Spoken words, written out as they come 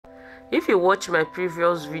If you watch my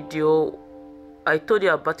previous video, I told you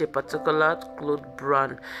about a particular cloth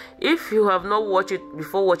brand. If you have not watched it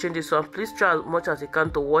before watching this one, please try as much as you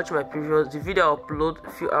can to watch the video I upload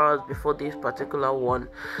a few hours before this particular one.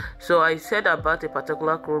 So I said about a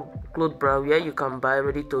particular cloth brand where you can buy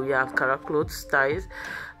ready to wear Ankara clothes styles.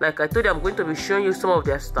 Like I told you, I'm going to be showing you some of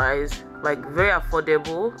their styles, like very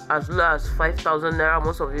affordable, as low as 5,000 naira.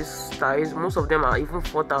 Most of these styles, most of them are even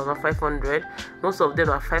 4,500. Most of them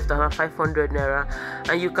are 5,500 naira,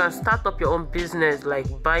 and you can start up your own business, like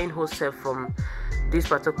buying wholesale from this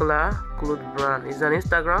particular cloth brand. It's an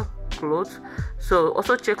Instagram clothes. So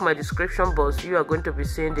also check my description box. You are going to be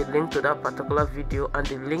seeing the link to that particular video and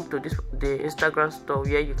the link to the Instagram store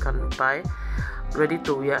where you can buy ready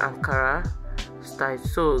to wear Ankara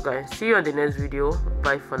styles. So guys, see you on the next video.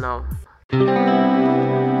 Bye for now.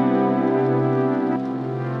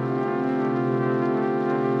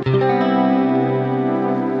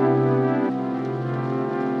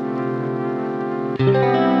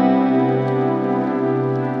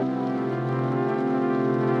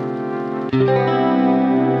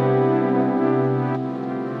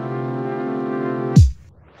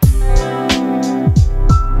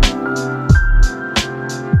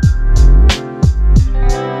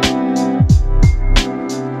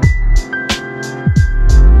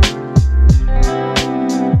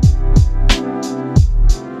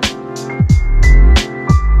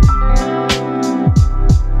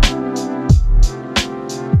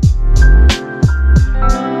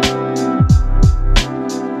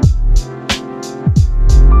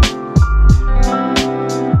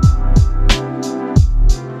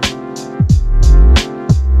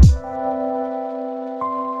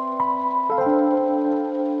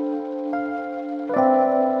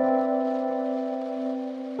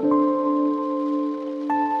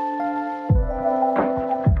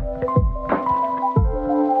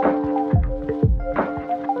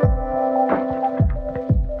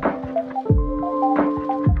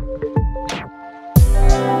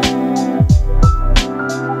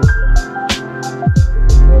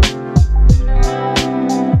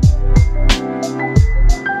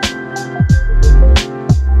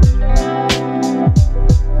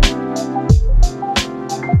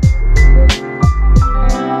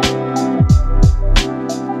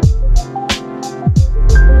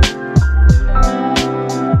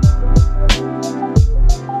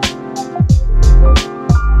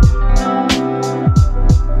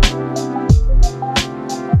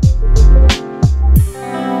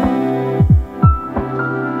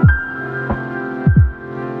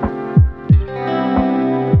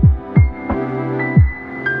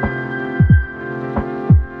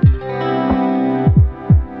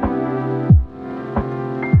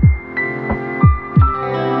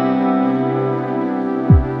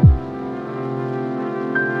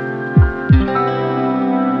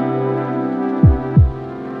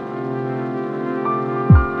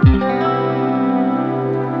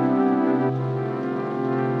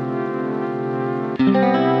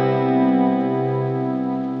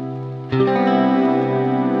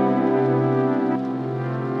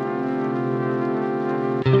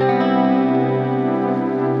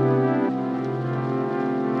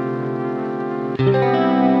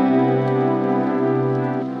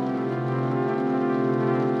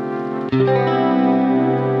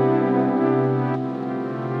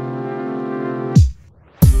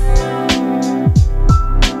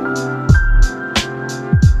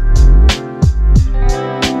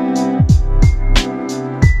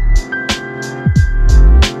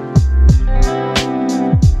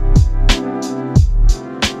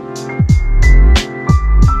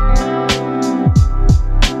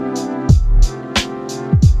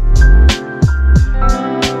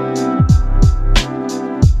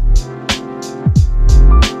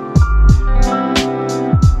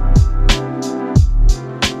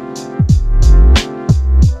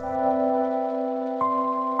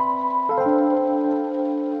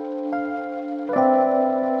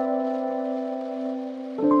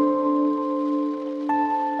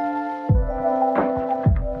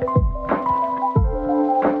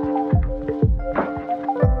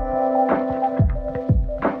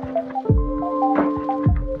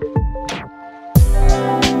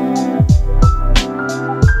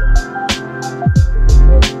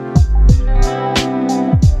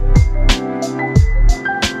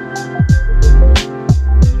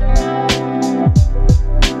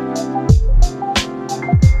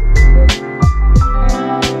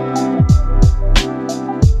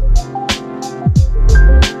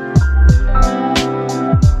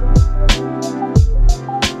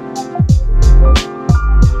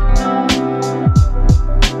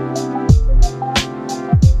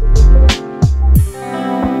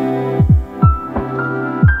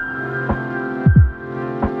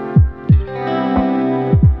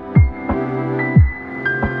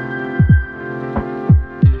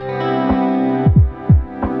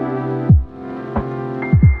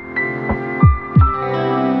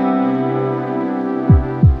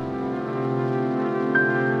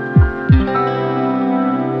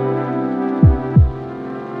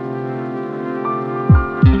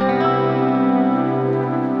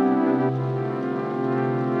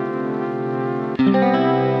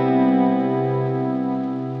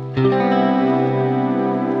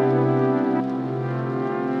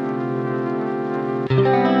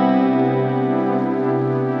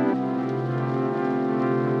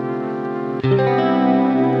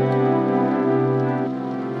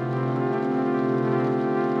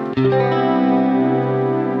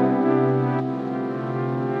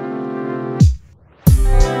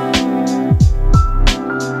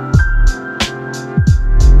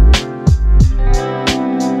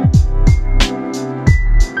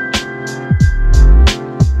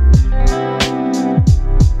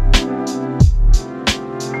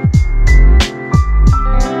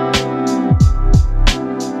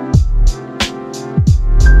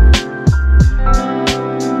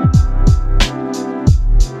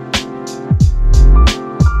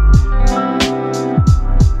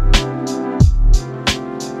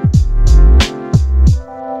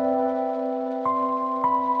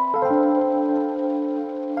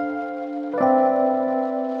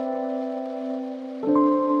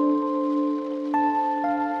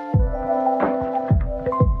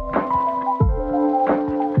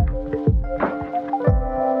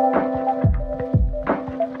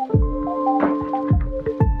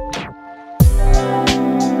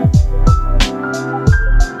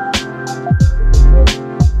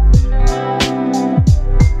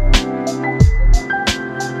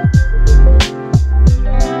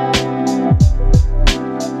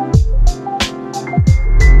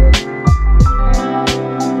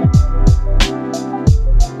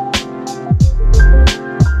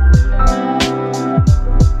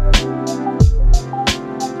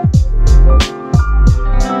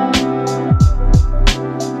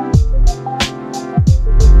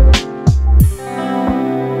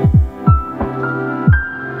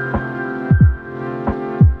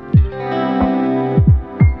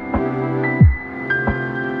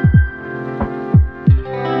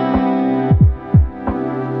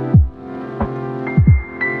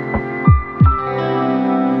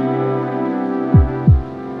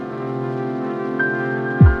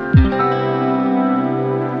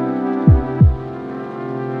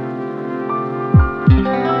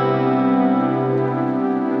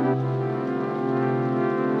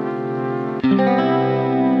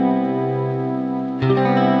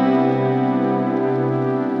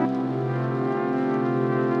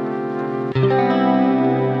 you.